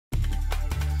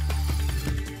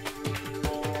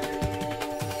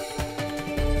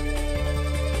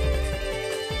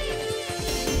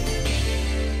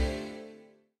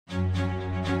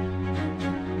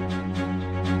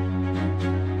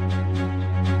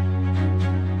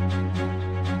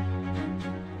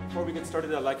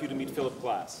started, I'd like you to meet Philip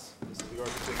Glass. This is the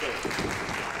orchestra. Thank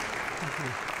you.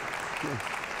 Yeah.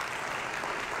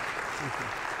 Thank you.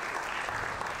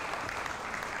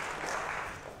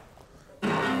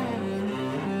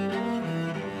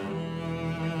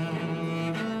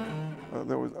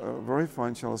 There was a very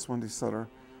fine cellist, Wendy Sutter.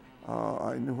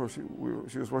 I knew her.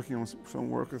 She was working on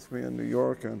some work with me in New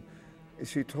York, and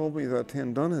she told me that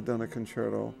Tan Dunn had done a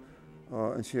concerto,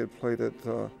 and she had played it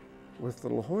with the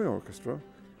La Jolla Orchestra.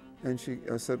 And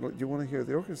I said, well, do you want to hear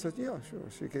the orchestra? I said, yeah, sure.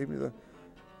 She gave me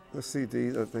the CD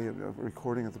that they had a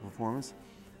recording of the performance.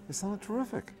 It sounded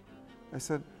terrific. I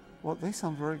said, well, they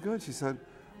sound very good. She said,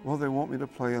 well, they want me to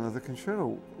play another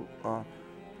concerto.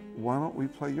 Why don't we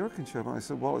play your concerto? I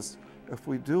said, well, if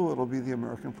we do, it'll be the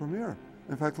American premiere.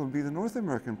 In fact, it'll be the North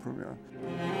American premiere.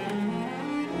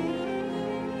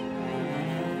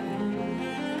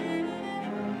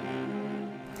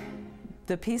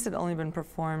 The piece had only been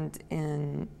performed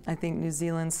in, I think, New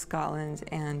Zealand, Scotland,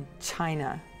 and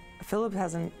China. Philip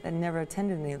had never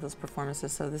attended any of those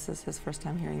performances, so this is his first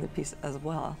time hearing the piece as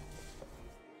well.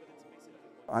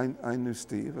 I knew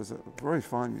Steve as a very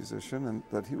fine musician and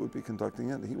that he would be conducting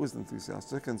it. He was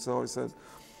enthusiastic, and so I said,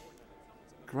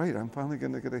 great, I'm finally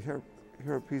going to get to hear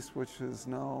a piece which is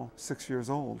now 6 years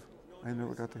old. I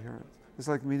never got to hear it. It's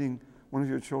like meeting one of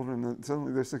your children and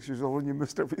suddenly they're 6 years old and you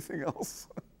missed everything else.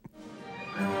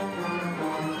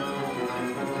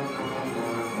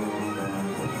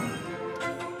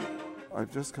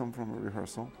 I've just come from a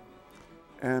rehearsal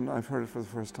and I've heard it for the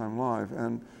first time live,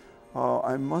 and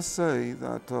I must say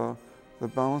that the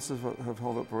balances have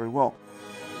held up very well.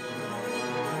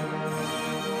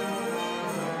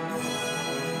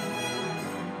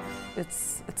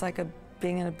 It's like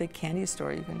being in a big candy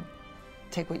store. You can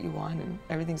take what you want and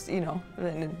everything's,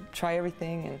 and try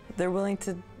everything, and they're willing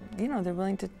to, they're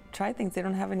willing to try things. They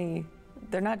don't have any,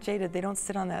 they're not jaded. They don't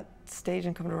sit on that stage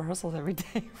and come to rehearsals every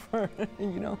day for,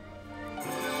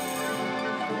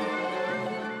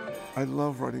 I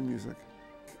love writing music.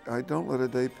 I don't let a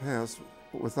day pass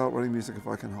without writing music if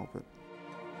I can help it.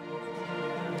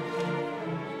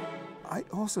 I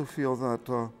also feel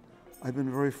that I've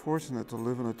been very fortunate to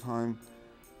live in a time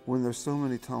when there's so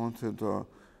many talented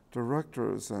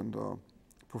directors and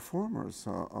performers,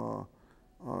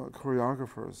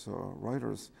 choreographers,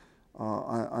 writers.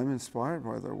 I'm inspired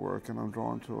by their work and I'm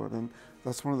drawn to it, and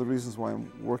that's one of the reasons why I'm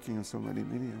working in so many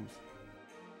mediums.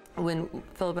 When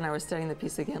Philip and I were studying the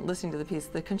piece again, listening to the piece,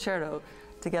 the concerto,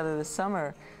 together this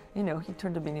summer, he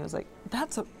turned to me and he was like,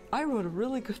 I wrote a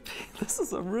really good piece. This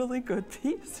is a really good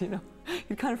piece, He'd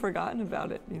kind of forgotten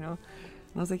about it, And I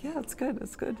was like, yeah, it's good,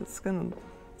 it's good. It's gonna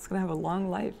have a long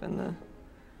life in the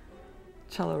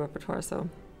cello repertoire, so.